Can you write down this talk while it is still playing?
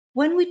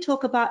When we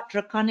talk about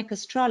Draconic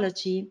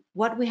astrology,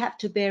 what we have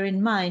to bear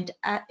in mind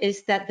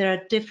is that there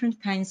are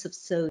different kinds of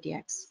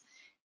zodiacs.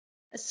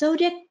 A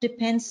zodiac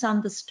depends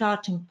on the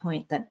starting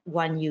point that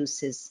one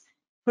uses.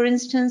 For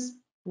instance,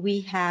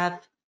 we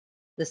have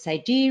the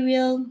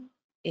sidereal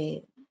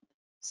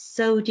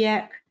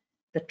zodiac,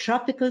 the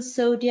tropical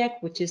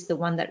zodiac, which is the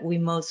one that we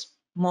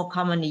more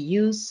commonly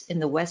use in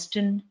the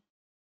Western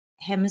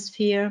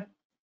hemisphere.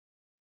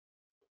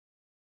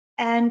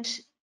 And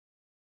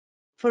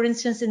for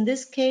instance, in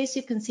this case,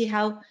 you can see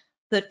how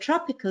the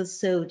tropical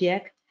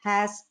zodiac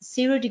has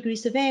 0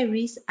 degrees of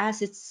Aries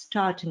as its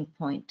starting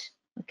point.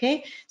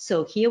 Okay,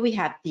 so here we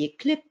have the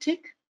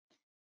ecliptic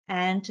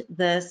and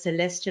the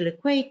celestial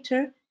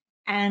equator,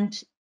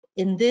 and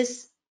in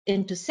this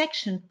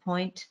intersection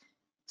point,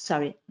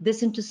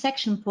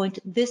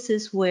 this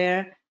is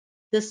where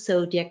the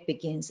zodiac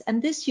begins.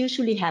 And this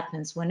usually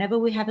happens whenever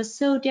we have a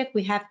zodiac,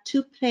 we have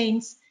 2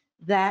 planes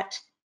that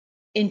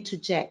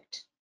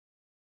interject.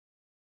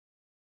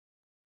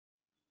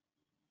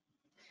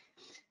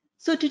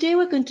 So today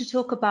we're going to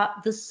talk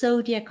about the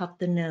zodiac of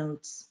the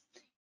nodes.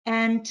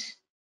 And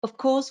of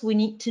course, we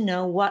need to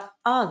know what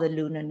are the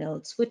lunar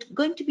nodes. We're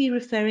going to be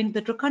referring,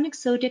 the Draconic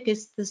Zodiac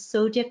is the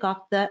zodiac of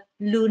the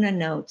lunar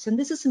nodes. And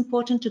this is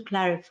important to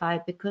clarify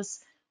because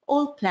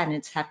all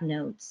planets have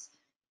nodes.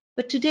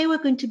 But today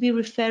we're going to be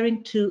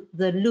referring to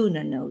the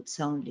lunar nodes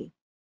only.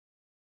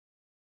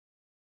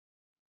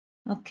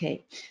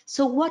 Okay,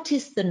 so what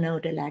is the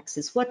nodal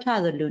axis? What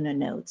are the lunar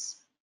nodes?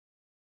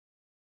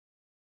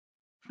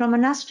 From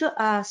an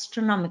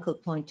astronomical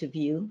point of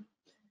view,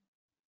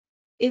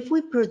 if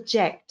we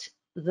project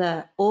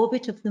the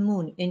orbit of the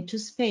moon into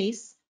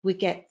space, we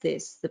get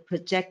this, the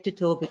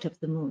projected orbit of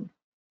the moon.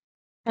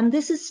 And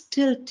this is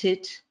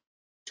tilted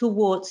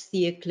towards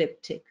the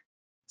ecliptic.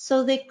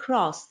 So they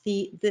cross,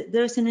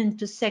 there's an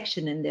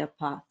intersection in their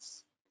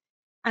paths.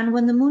 And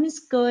when the moon is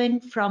going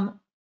from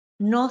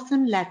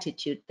northern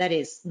latitude, that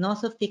is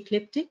north of the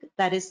ecliptic,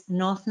 that is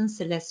northern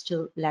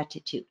celestial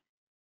latitude,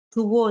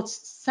 towards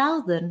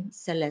southern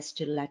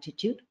celestial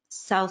latitude,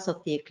 south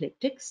of the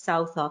ecliptic,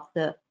 south of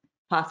the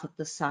path of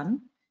the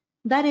sun,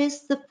 that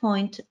is the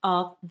point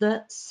of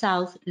the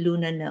south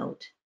lunar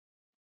node.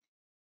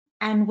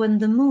 And when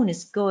the moon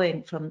is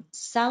going from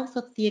south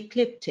of the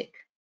ecliptic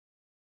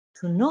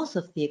to north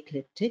of the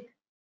ecliptic,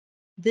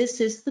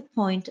 this is the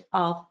point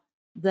of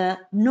the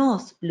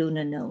north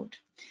lunar node.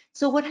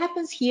 So what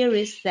happens here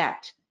is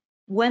that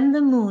when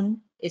the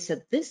moon is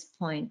at this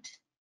point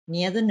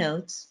near the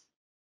nodes,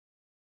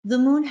 the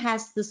moon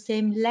has the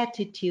same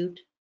latitude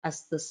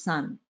as the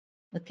sun.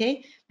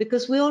 Okay,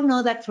 because we all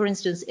know that, for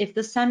instance, if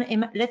the sun,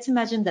 let's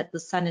imagine that the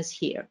sun is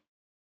here.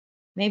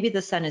 Maybe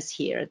the sun is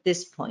here at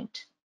this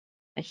point,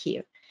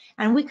 here.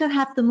 And we can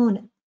have the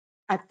moon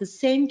at the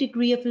same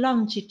degree of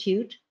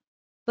longitude,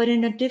 but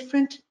in a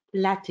different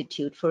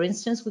latitude. For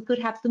instance, we could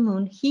have the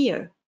moon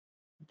here,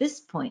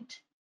 this point.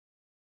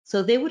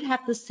 So they would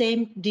have the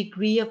same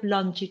degree of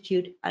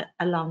longitude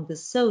along the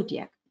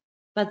zodiac,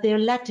 but their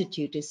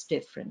latitude is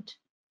different.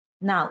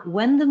 Now,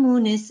 when the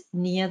moon is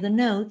near the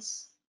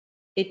nodes,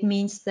 it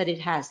means that it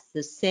has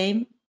the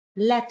same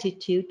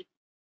latitude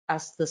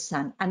as the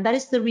sun. And that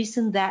is the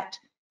reason that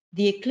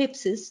the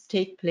eclipses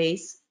take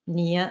place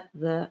near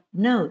the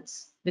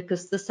nodes,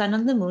 because the sun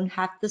and the moon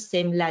have the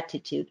same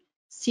latitude,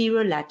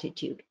 0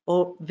 latitude,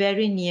 or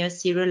very near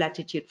 0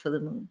 latitude for the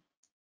moon.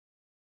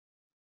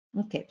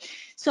 Okay,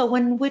 so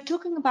when we're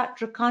talking about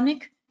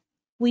Draconic,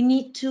 we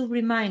need to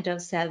remind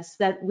ourselves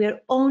that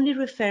we're only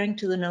referring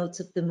to the nodes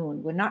of the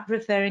moon. We're not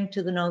referring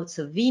to the nodes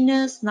of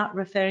Venus, not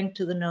referring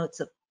to the nodes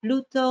of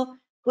Pluto.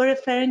 We're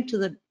referring to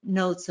the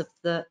nodes of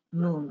the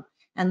moon.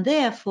 And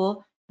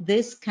therefore,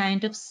 this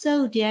kind of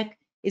zodiac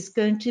is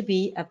going to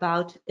be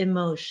about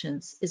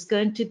emotions. It's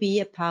going to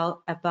be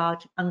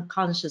about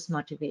unconscious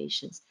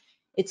motivations.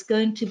 It's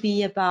going to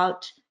be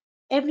about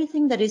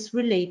everything that is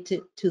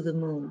related to the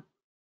moon.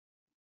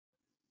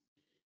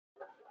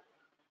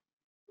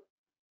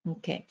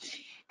 Okay,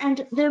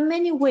 and there are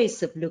many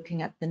ways of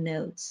looking at the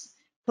nodes.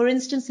 For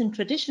instance, in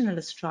traditional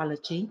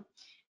astrology,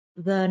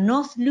 the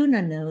North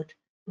Lunar Node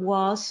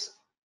was,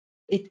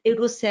 it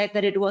was said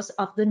that it was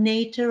of the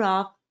nature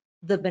of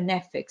the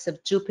benefics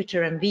of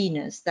Jupiter and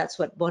Venus. That's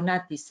what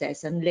Bonatti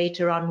says, and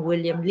later on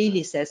William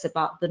Lilly says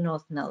about the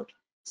North Node.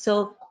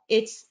 So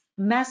it's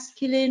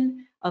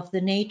masculine, of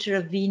the nature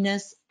of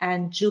Venus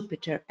and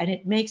Jupiter, and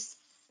it makes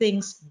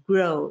things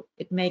grow,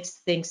 it makes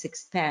things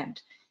expand.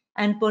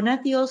 And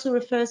Bonatti also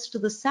refers to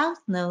the South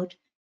Node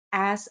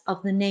as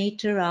of the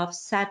nature of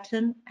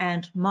Saturn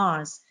and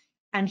Mars.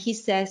 And he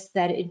says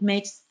that it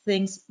makes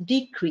things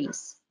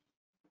decrease.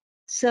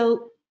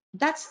 So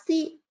that's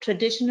the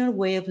traditional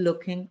way of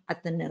looking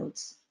at the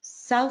nodes.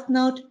 South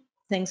Node,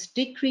 things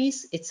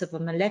decrease, it's of a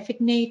malefic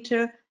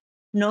nature.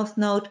 North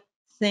Node,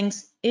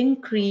 things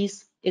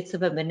increase, it's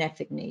of a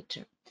benefic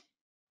nature.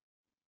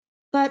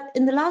 But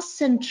in the last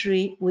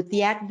century, with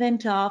the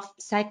advent of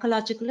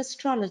psychological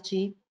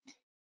astrology,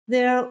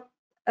 there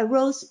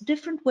arose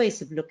different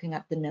ways of looking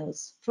at the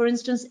nodes. For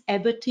instance,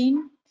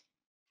 Ebertin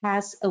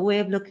has a way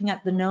of looking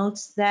at the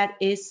nodes that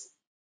is,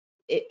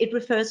 it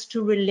refers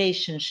to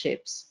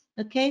relationships,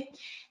 okay?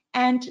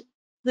 And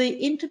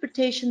the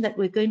interpretation that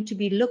we're going to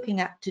be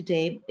looking at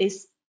today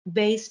is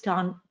based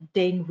on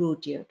Dane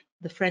Rudyard,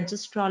 the French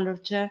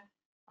astrologer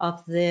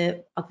of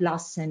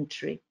last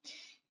century.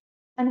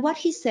 And what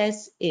he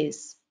says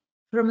is,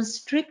 from a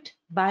strict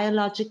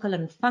biological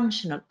and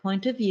functional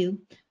point of view,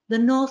 the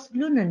North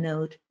Lunar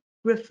Node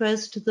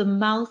refers to the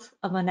mouth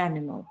of an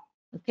animal.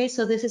 Okay,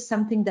 so this is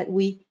something that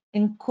we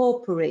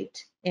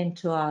incorporate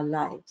into our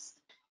lives.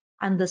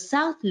 And the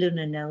South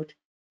Lunar Node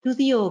to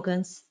the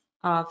organs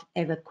of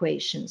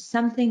evacuation,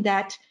 something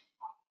that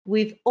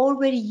we've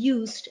already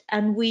used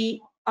and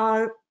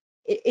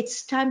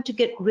it's time to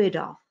get rid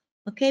of,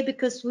 okay,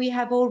 because we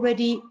have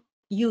already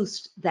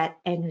used that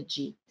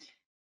energy.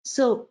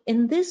 So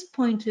in this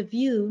point of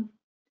view,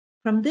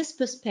 from this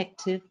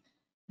perspective,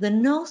 the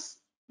North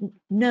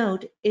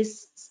Node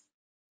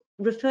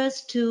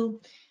refers to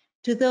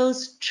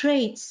those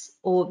traits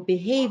or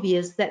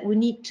behaviors that we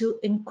need to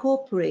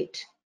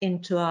incorporate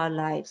into our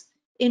lives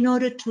in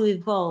order to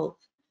evolve.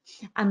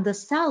 And the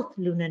South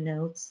Lunar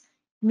Nodes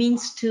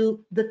means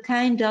to the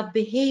kind of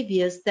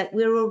behaviors that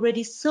we're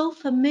already so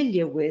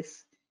familiar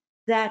with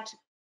that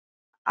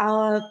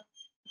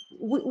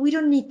we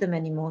don't need them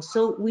anymore.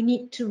 So we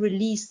need to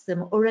release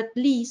them, or at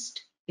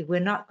least if we're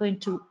not going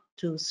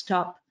to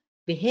stop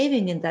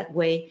behaving in that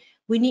way,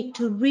 we need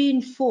to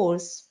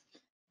reinforce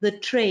the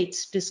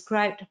traits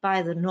described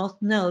by the North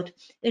Node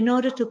in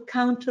order to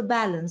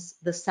counterbalance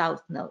the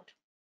South Node.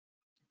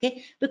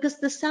 Okay, because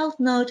the South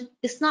Node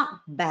is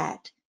not bad.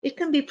 It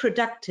can be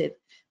productive,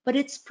 but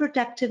it's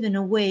productive in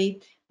a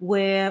way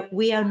where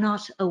we are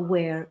not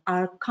aware.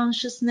 Our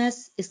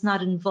consciousness is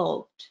not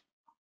involved.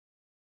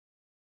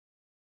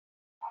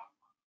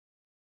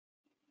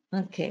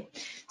 Okay,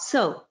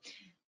 so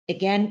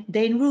again,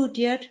 Dane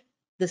Rudyard,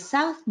 the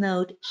South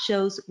Node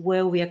shows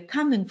where we are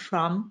coming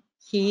from.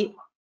 He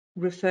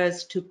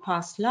refers to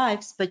past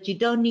lives, but you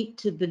don't need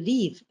to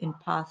believe in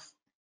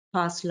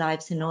past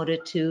lives in order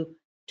to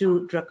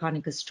do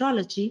Draconic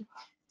Astrology.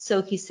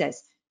 So he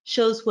says,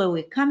 shows where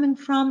we're coming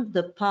from,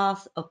 the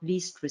path of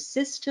least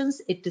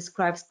resistance. It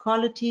describes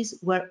qualities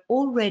we're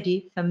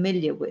already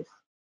familiar with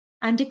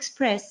and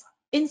express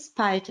in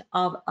spite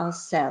of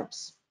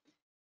ourselves.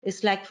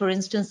 It's like, for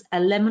instance, a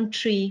lemon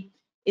tree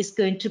is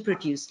going to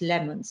produce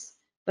lemons,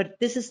 but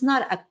this is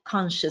not a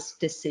conscious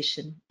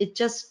decision. It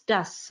just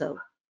does so.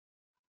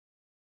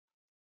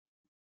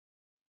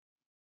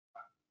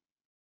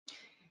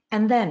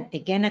 And then,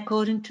 again,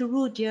 according to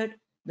Rudyard,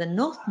 the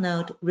North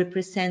Node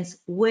represents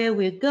where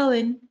we're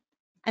going,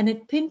 and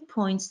it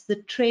pinpoints the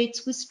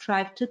traits we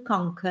strive to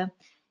conquer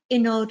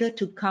in order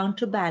to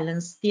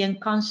counterbalance the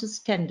unconscious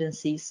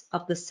tendencies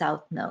of the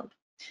South Node.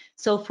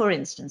 So, for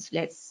instance,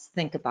 let's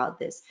think about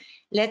this.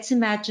 Let's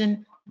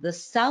imagine the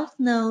South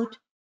Node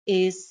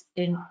is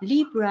in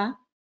Libra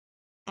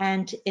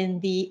and in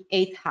the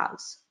 8th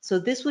house. So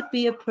this would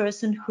be a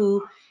person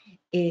who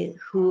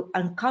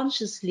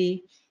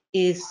unconsciously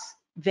is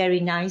very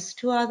nice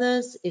to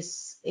others,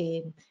 is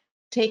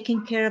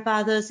taking care of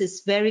others,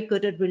 is very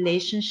good at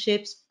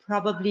relationships,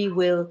 probably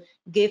will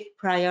give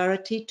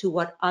priority to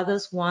what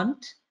others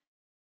want.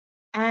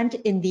 And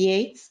in the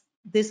 8th,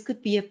 this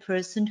could be a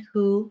person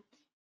who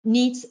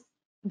needs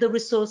the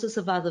resources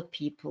of other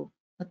people,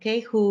 okay,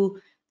 who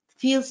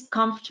feels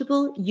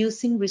comfortable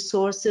using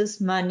resources,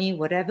 money,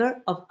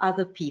 whatever, of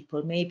other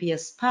people, maybe a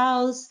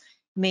spouse,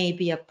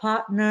 maybe a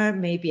partner,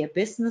 maybe a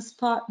business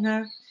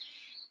partner.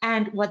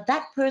 And what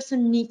that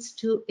person needs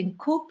to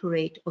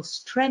incorporate or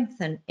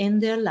strengthen in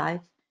their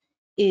life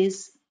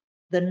is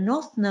the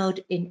North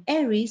Node in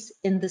Aries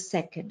in the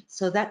 2nd.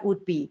 So that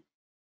would be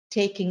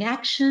taking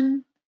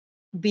action,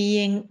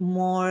 being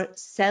more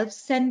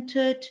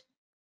self-centered,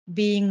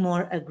 being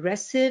more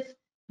aggressive,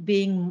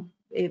 being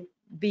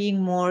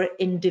more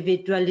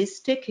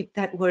individualistic, if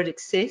that word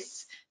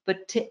exists,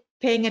 but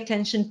paying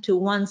attention to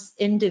one's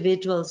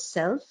individual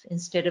self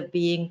instead of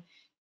being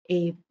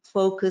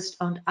focused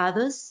on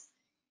others.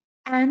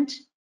 And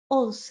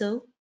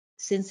also,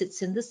 since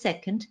it's in the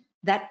 2nd,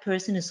 that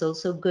person is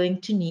also going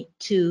to need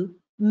to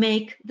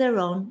make their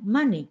own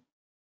money.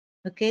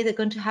 Okay, they're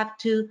going to have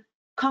to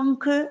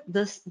conquer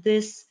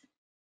this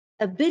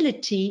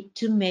ability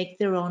to make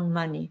their own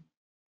money.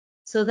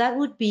 So that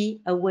would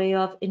be a way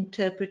of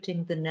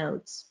interpreting the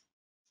nodes.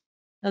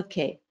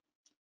 Okay.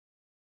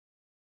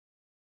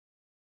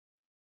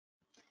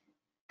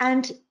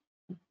 And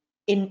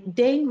in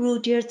Dane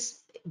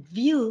Rudyard's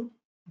view,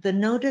 the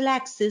nodal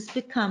axis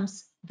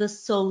becomes the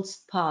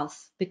soul's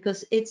path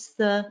because it's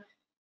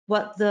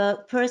what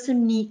the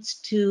person needs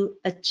to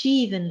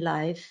achieve in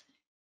life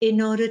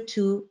in order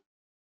to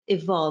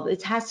evolve.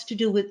 It has to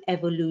do with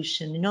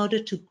evolution, in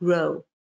order to grow.